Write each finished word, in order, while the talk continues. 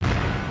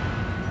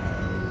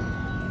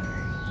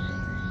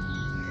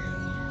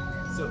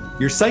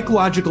Your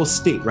psychological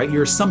state, right?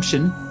 Your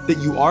assumption that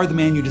you are the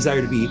man you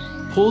desire to be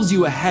pulls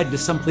you ahead to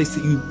some place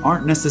that you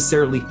aren't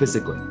necessarily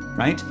physically,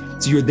 right?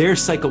 So you're there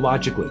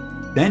psychologically.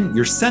 Then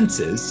your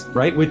senses,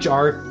 right, which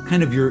are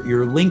kind of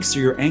your links or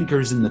your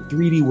anchors in the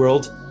 3D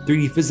world,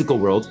 3D physical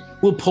world,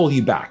 will pull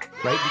you back,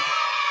 right?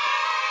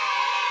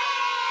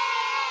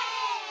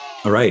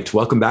 All right,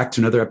 welcome back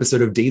to another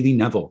episode of Daily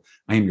Neville.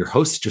 I am your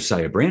host,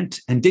 Josiah Brandt,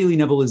 and Daily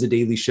Neville is a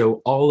daily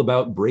show all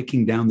about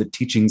breaking down the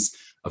teachings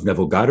of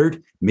Neville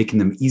Goddard, making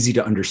them easy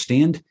to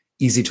understand,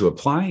 easy to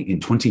apply in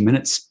 20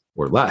 minutes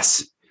or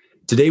less.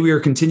 Today, we are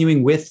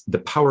continuing with The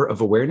Power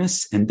of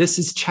Awareness, and this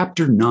is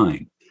Chapter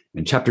 9.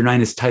 And Chapter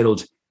 9 is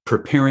titled,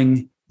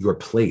 Preparing Your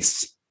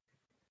Place.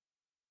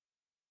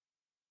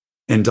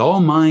 And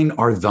all mine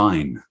are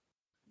thine,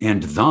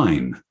 and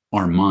thine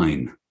are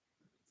mine.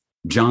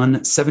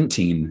 John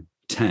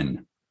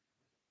 17:10.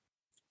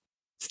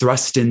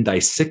 Thrust in thy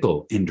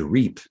sickle and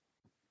reap,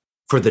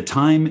 for the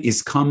time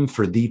is come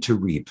for thee to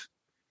reap,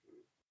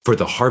 for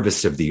the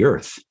harvest of the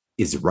earth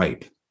is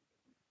ripe.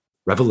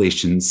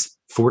 Revelations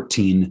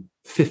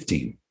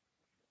 14:15.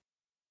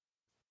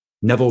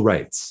 Neville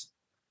writes,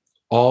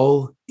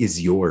 all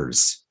is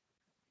yours.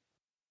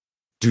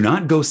 Do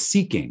not go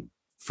seeking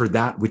for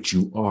that which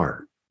you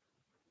are.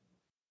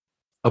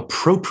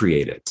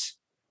 Appropriate it,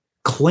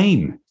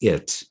 claim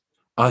it,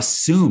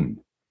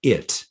 assume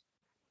it.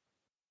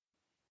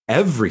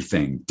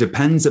 Everything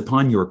depends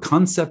upon your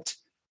concept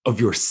of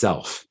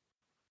yourself.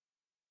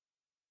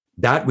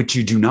 That which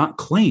you do not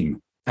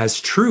claim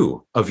as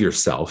true of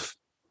yourself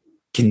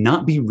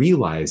cannot be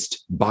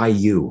realized by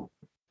you.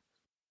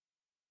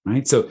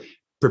 Right? So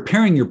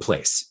preparing your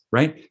place,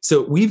 right?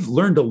 So we've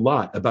learned a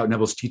lot about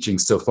Neville's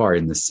teachings so far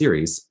in this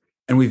series,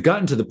 and we've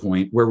gotten to the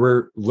point where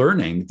we're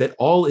learning that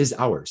all is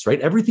ours,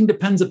 right? Everything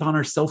depends upon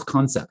our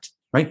self-concept,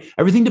 right?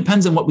 Everything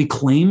depends on what we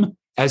claim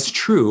as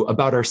true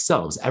about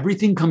ourselves.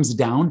 Everything comes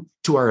down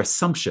to our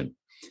assumption.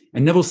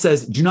 And Neville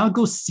says, do not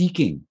go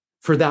seeking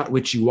for that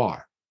which you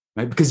are,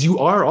 right? Because you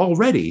are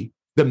already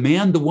the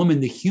man, the woman,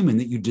 the human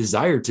that you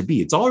desire to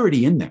be. It's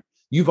already in there.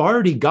 You've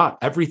already got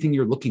everything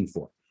you're looking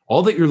for.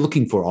 All that you're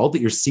looking for, all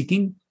that you're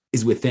seeking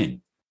is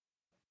within.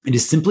 It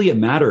is simply a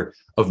matter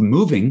of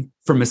moving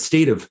from a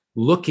state of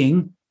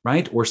looking,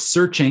 right, or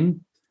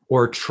searching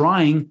or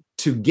trying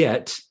to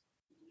get,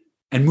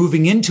 and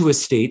moving into a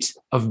state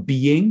of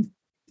being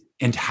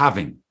and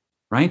having,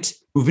 right?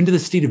 Move into the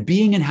state of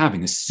being and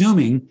having,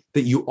 assuming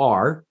that you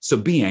are, so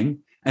being,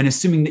 and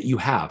assuming that you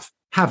have,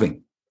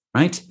 having,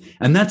 right?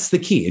 And that's the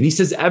key. And he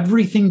says,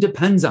 everything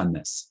depends on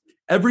this.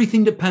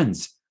 Everything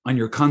depends on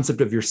your concept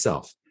of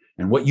yourself.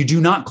 And what you do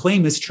not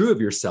claim is true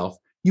of yourself,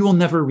 you will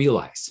never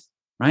realize,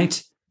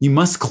 right? You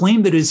must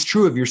claim that it is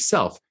true of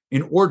yourself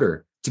in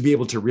order to be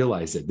able to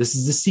realize it. This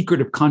is the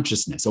secret of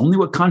consciousness. Only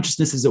what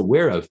consciousness is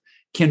aware of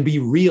can be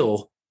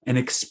real and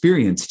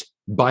experienced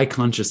by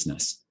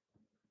consciousness.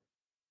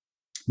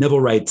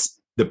 Neville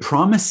writes, the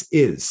promise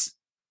is,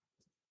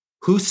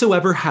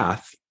 whosoever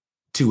hath,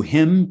 to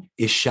him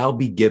it shall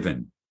be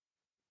given,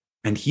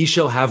 and he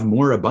shall have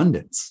more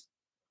abundance.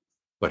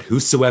 But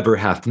whosoever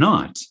hath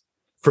not,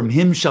 from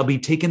him shall be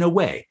taken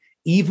away,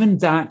 even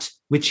that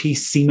which he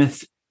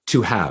seemeth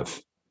to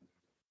have.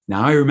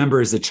 Now, I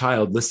remember as a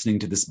child listening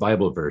to this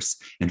Bible verse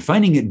and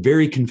finding it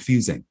very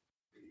confusing.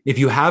 If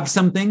you have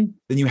something,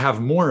 then you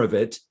have more of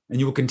it, and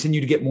you will continue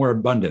to get more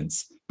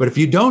abundance. But if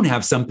you don't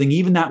have something,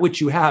 even that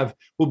which you have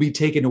will be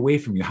taken away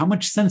from you. How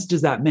much sense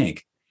does that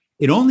make?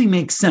 It only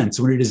makes sense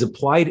when it is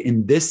applied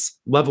in this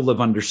level of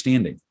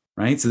understanding,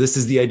 right? So this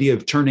is the idea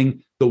of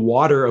turning the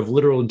water of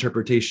literal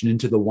interpretation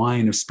into the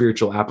wine of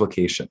spiritual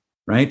application,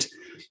 right?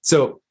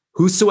 So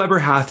whosoever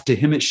hath, to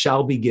him it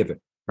shall be given,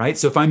 right?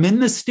 So if I'm in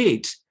the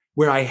state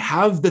where I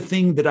have the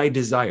thing that I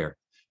desire,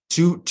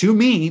 to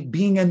me,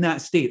 being in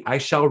that state, I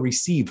shall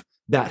receive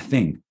that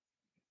thing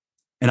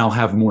and I'll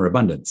have more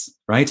abundance,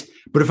 right?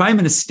 But if I'm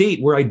in a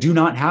state where I do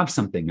not have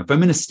something, if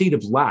I'm in a state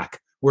of lack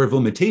or of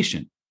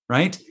limitation,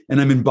 right? And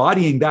I'm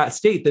embodying that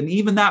state, then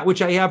even that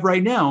which I have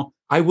right now,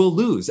 I will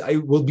lose. I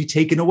will be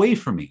taken away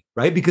from me,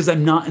 right? Because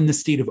I'm not in the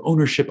state of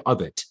ownership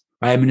of it.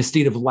 Right? I'm in a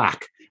state of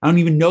lack. I don't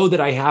even know that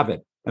I have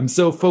it. I'm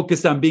so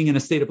focused on being in a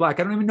state of lack.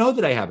 I don't even know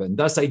that I have it. And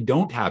thus I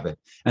don't have it.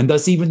 And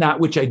thus even that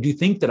which I do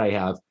think that I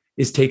have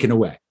is taken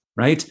away,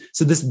 right?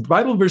 So this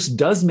Bible verse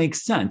does make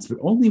sense, but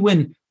only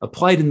when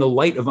applied in the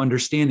light of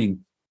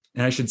understanding,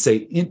 and I should say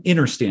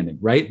innerstanding,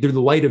 right? Through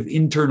the light of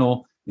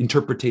internal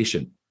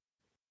interpretation.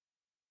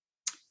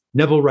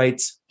 Neville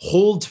writes,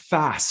 hold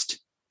fast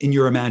in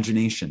your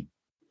imagination.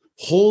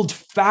 Hold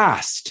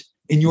fast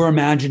in your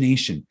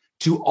imagination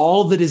to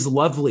all that is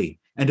lovely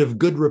and of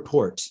good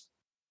report.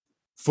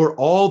 For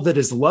all that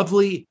is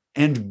lovely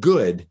and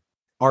good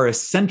are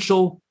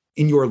essential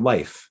in your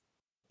life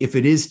if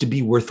it is to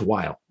be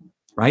worthwhile,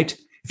 right?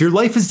 If your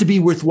life is to be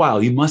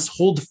worthwhile, you must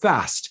hold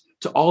fast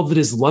to all that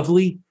is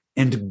lovely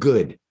and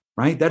good,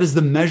 right? That is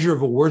the measure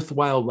of a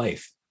worthwhile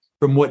life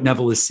from what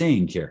Neville is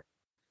saying here.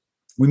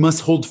 We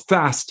must hold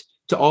fast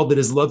to all that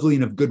is lovely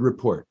and of good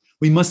report.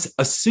 We must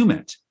assume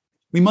it.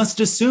 We must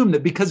assume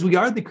that because we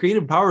are the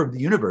creative power of the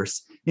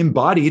universe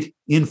embodied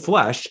in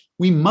flesh,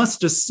 we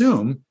must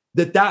assume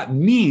that that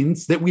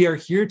means that we are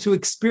here to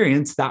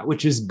experience that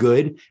which is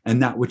good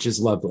and that which is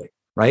lovely,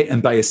 right?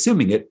 And by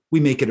assuming it, we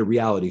make it a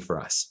reality for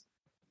us.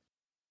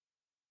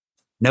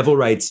 Neville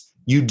writes,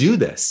 you do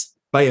this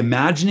by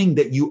imagining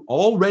that you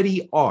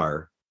already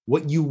are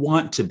what you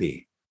want to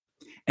be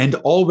and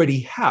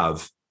already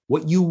have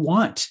what you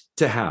want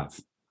to have.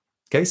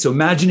 Okay, so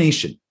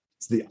imagination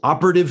is the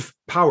operative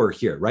power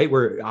here, right?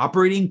 We're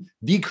operating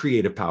the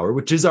creative power,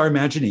 which is our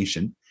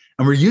imagination,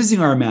 and we're using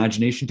our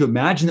imagination to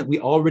imagine that we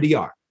already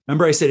are.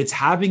 Remember, I said it's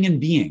having and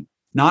being,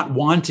 not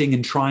wanting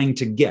and trying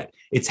to get.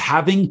 It's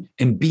having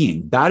and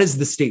being. That is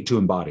the state to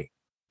embody.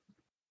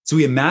 So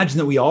we imagine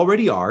that we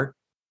already are.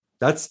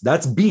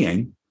 That's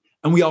being,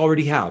 and we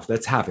already have.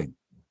 That's having.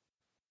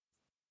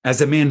 As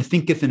a man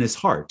thinketh in his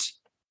heart,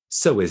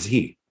 so is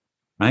he,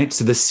 right?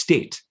 So the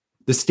state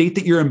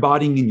that you're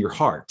embodying in your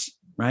heart,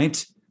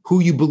 right? Who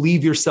you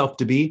believe yourself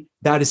to be,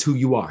 that is who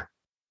you are.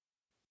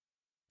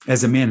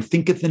 As a man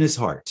thinketh in his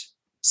heart,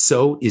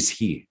 so is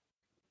he.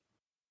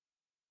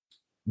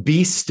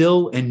 Be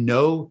still and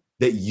know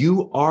that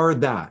you are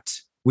that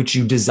which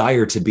you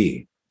desire to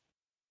be,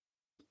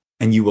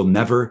 and you will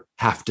never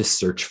have to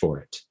search for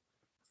it.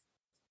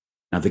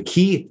 Now, the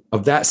key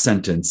of that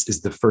sentence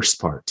is the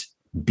first part.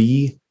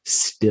 Be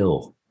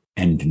still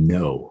and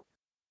know.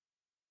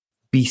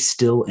 Be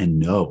still and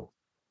know,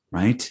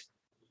 right?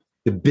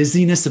 The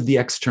busyness of the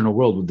external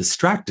world will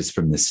distract us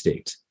from this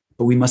state,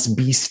 but we must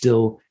be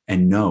still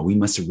and know. We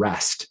must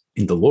rest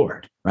in the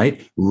Lord,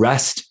 right?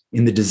 Rest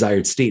in the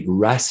desired state,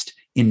 rest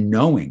in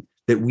knowing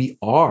that we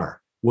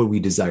are what we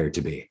desire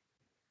to be.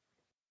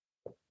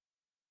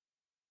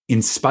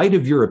 In spite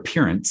of your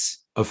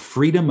appearance of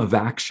freedom of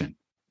action,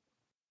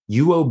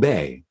 you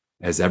obey,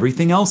 as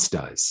everything else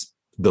does,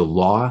 the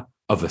law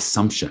of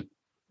assumption.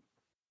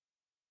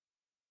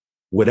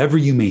 Whatever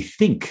you may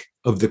think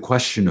of the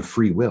question of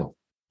free will,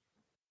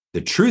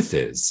 the truth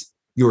is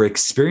your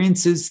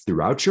experiences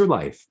throughout your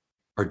life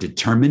are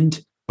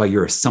determined by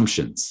your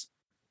assumptions,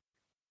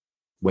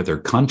 whether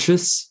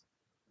conscious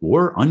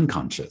or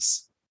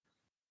unconscious.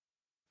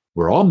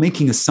 We're all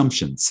making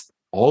assumptions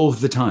all of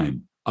the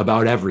time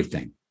about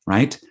everything,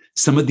 right?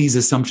 Some of these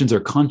assumptions are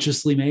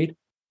consciously made,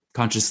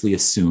 consciously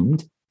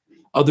assumed.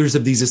 Others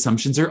of these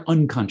assumptions are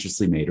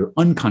unconsciously made or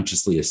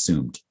unconsciously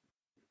assumed.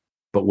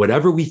 But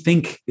whatever we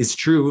think is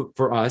true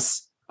for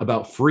us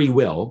about free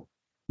will,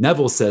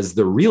 Neville says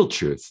the real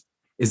truth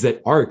is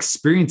that our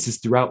experiences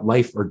throughout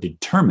life are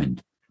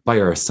determined by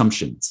our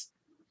assumptions.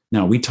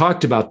 Now, we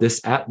talked about this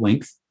at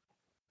length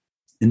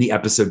in the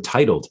episode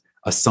titled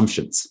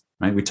Assumptions,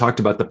 right? We talked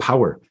about the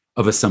power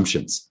of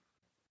assumptions.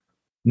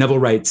 Neville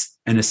writes,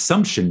 an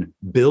assumption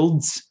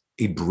builds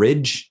a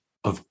bridge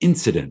of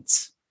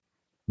incidents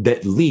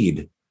that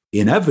lead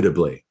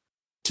inevitably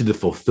to the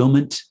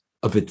fulfillment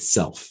of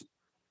itself,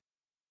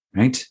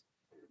 right?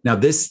 Now,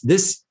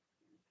 this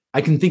I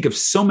can think of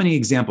so many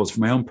examples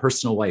from my own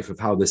personal life of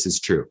how this is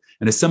true.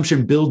 An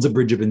assumption builds a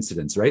bridge of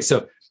incidents, right?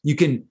 So you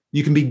can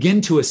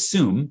begin to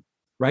assume,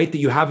 right, that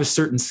you have a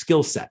certain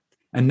skill set.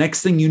 And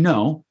next thing you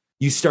know,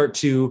 you start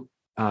to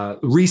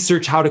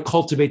research how to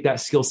cultivate that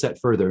skill set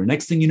further.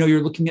 Next thing you know,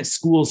 you're looking at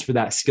schools for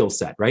that skill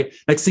set, right?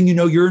 Next thing you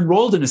know, you're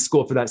enrolled in a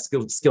school for that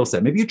skill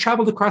set. Maybe you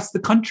traveled across the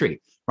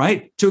country,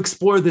 right, to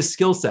explore this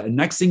skill set. And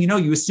next thing you know,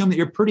 you assume that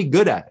you're pretty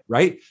good at it,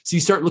 right? So you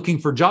start looking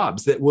for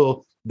jobs that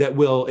will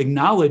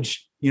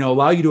acknowledge,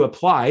 allow you to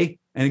apply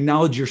and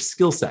acknowledge your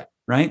skill set,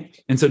 right?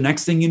 And so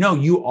next thing you know,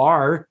 you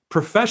are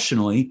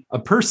professionally a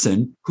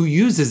person who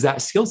uses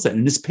that skill set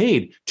and is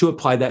paid to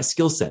apply that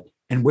skill set.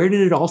 And where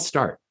did it all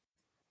start?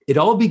 It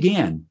all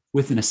began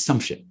with an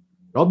assumption.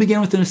 It all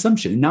began with an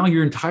assumption. And now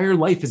your entire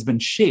life has been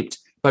shaped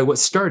by what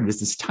started as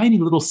this tiny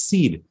little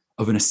seed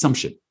of an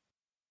assumption.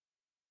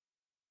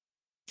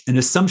 An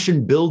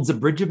assumption builds a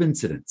bridge of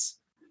incidents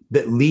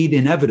that lead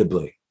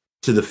inevitably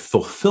to the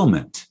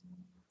fulfillment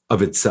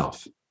of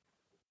itself.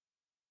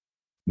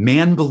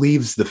 Man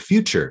believes the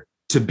future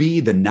to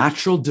be the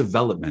natural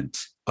development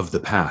of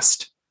the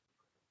past.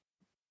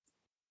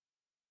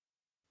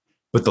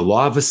 But the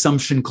law of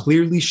assumption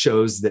clearly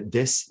shows that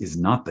this is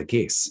not the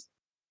case,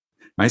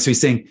 right? So he's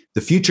saying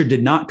the future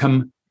did not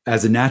come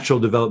as a natural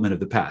development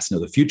of the past. No,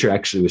 the future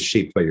actually was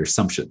shaped by your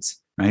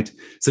assumptions, right?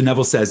 So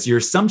Neville says your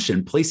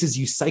assumption places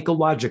you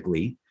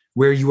psychologically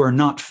where you are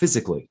not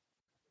physically.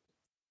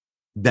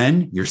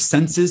 Then your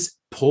senses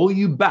pull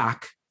you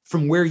back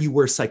from where you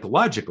were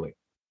psychologically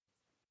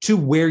to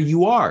where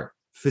you are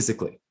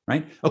physically,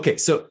 right? Okay,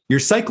 so your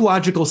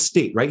psychological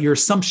state, right? Your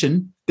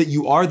assumption that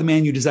you are the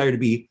man you desire to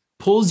be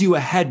pulls you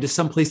ahead to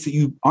some place that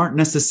you aren't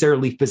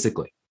necessarily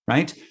physically,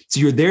 right? So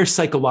you're there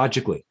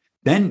psychologically.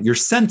 Then your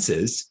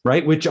senses,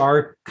 right, which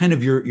are kind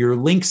of your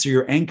links or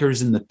your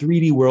anchors in the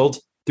 3D world,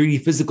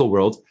 3D physical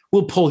world,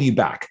 will pull you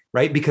back,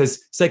 right?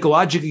 Because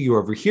psychologically you're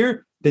over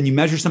here, then you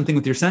measure something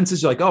with your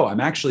senses, you're like, oh, I'm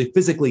actually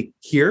physically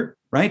here,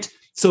 right?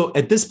 So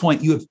at this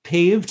point, you have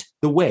paved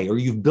the way or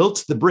you've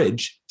built the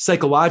bridge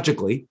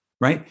psychologically,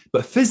 right?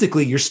 But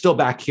physically, you're still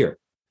back here.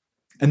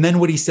 And then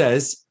what he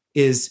says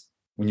is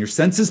when your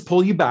senses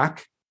pull you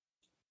back,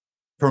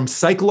 from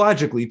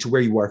psychologically to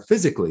where you are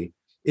physically,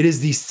 it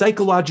is the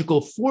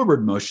psychological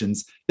forward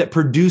motions that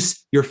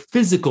produce your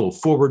physical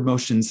forward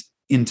motions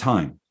in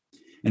time.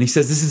 And he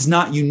says this is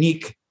not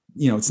unique.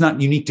 It's not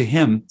unique to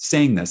him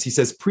saying this. He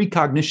says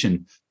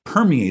precognition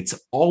permeates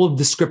all of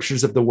the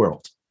scriptures of the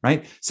world,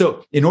 right?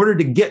 So in order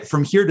to get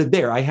from here to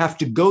there, I have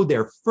to go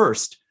there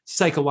first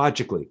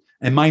psychologically.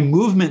 And my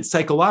movement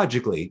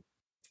psychologically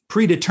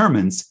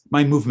predetermines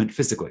my movement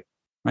physically,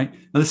 right?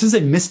 Now, this is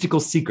a mystical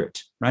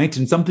secret, right?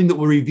 And something that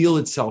will reveal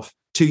itself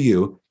to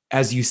you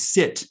as you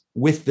sit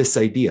with this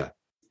idea.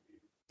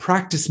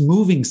 Practice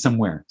moving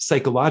somewhere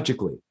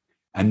psychologically,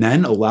 and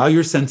then allow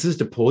your senses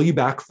to pull you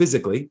back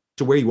physically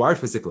to where you are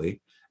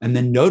physically. And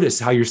then notice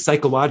how your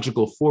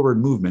psychological forward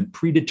movement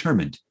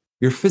predetermined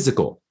your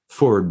physical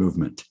forward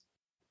movement.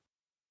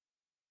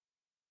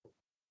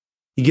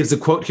 He gives a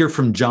quote here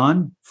from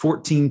John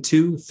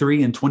 14:2,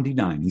 3, and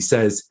 29. He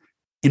says,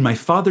 "In my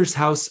Father's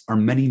house are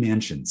many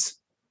mansions.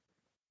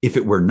 If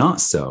it were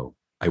not so,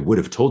 I would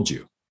have told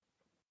you.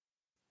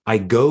 I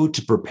go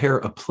to prepare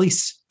a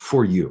place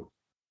for you.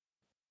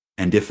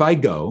 And if I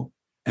go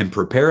and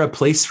prepare a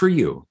place for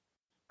you,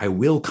 I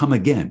will come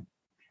again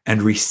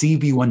and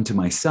receive you unto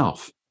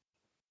myself,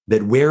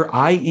 that where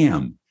I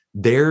am,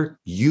 there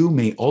you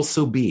may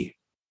also be.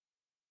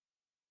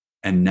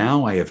 And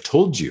now I have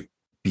told you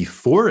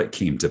before it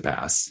came to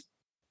pass,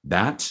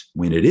 that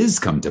when it is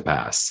come to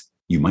pass,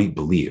 you might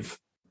believe."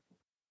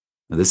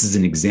 Now, this is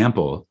an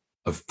example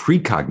of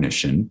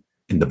precognition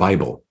in the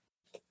Bible.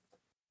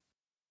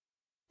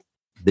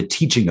 The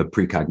teaching of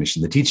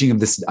precognition, the teaching of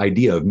this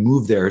idea of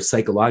move there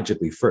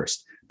psychologically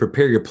first,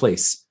 prepare your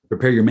place,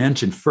 prepare your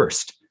mansion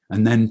first,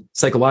 and then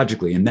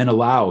psychologically, and then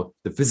allow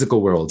the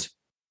physical world,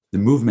 the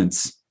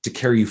movements to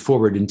carry you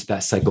forward into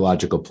that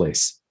psychological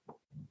place.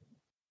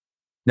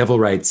 Neville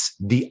writes,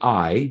 the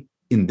I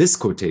in this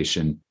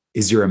quotation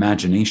is your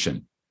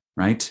imagination,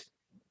 right?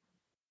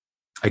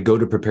 I go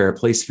to prepare a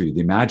place for you.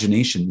 The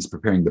imagination is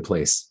preparing the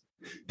place.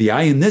 The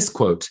I in this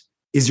quote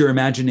is your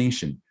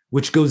imagination,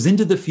 which goes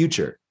into the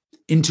future,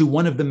 into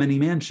one of the many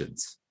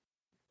mansions.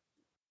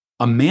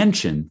 A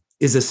mansion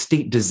is a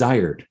state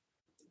desired.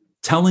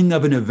 Telling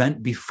of an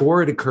event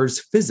before it occurs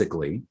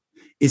physically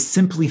is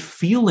simply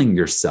feeling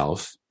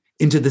yourself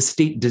into the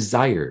state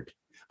desired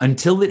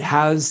until it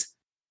has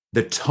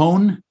the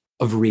tone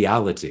of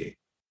reality.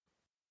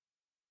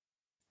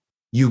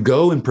 You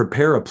go and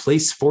prepare a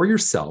place for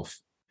yourself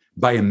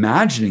by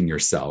imagining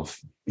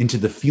yourself into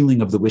the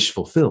feeling of the wish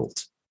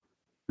fulfilled.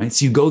 Right?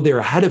 So you go there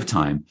ahead of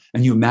time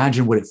and you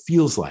imagine what it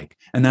feels like.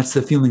 And that's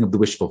the feeling of the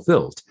wish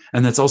fulfilled.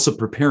 And that's also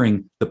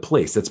preparing the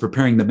place. That's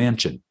preparing the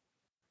mansion.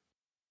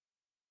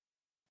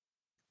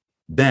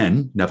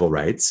 Then, Neville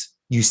writes,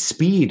 you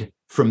speed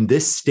from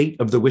this state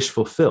of the wish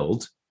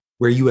fulfilled,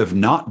 where you have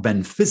not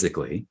been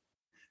physically,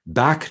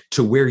 back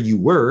to where you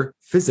were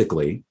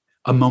physically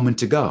a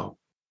moment ago.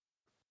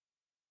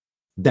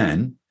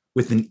 Then,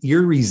 with an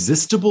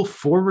irresistible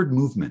forward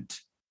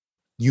movement,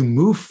 you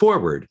move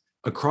forward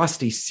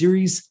across a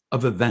series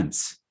of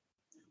events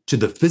to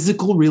the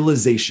physical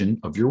realization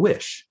of your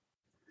wish,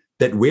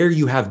 that where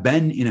you have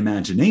been in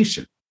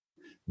imagination,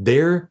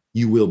 there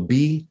you will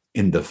be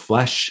in the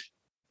flesh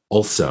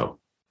also.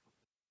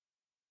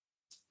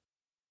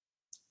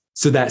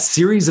 So that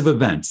series of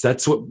events,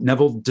 that's what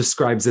Neville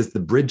describes as the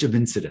bridge of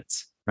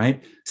incidents,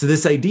 right? So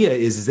this idea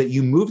is that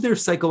you move there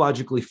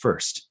psychologically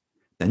first,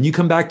 then you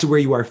come back to where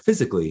you are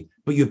physically,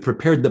 but you've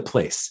prepared the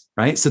place,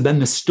 right? So then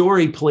the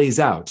story plays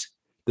out.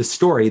 The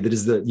story that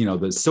is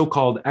the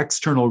so-called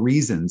external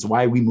reasons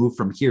why we move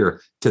from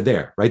here to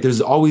there, right?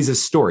 There's always a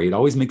story. It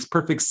always makes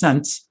perfect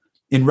sense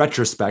in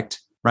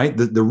retrospect, right?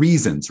 The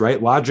reasons,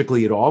 right?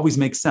 Logically, it always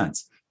makes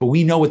sense. But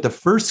we know what the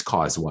first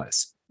cause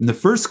was. And the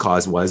first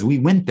cause was we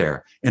went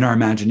there in our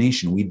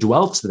imagination. We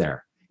dwelt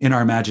there in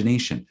our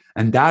imagination.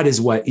 And that is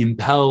what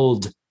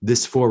impelled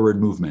this forward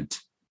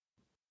movement.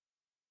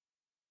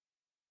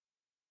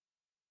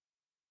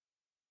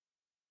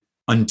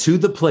 Unto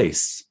the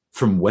place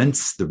from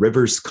whence the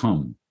rivers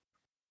come,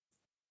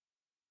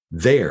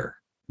 there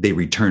they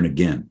return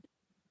again.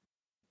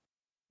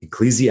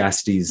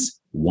 Ecclesiastes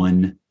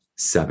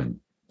 1:7.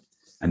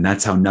 And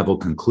that's how Neville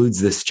concludes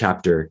this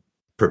chapter,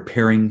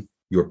 preparing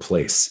your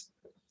place.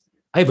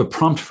 I have a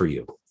prompt for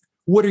you.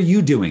 What are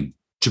you doing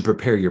to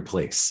prepare your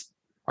place?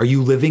 Are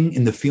you living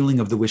in the feeling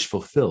of the wish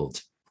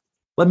fulfilled?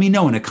 Let me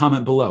know in a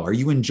comment below. Are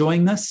you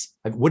enjoying this?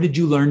 What did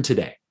you learn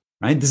today?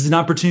 Right? This is an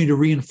opportunity to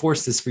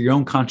reinforce this for your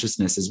own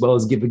consciousness, as well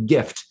as give a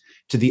gift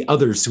to the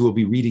others who will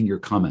be reading your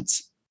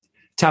comments.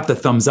 Tap the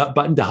thumbs up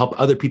button to help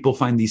other people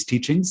find these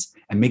teachings,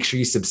 and make sure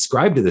you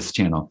subscribe to this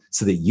channel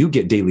so that you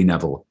get Daily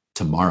Neville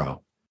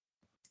tomorrow.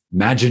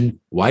 Imagine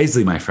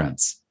wisely, my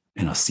friends,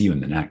 and I'll see you in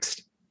the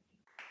next.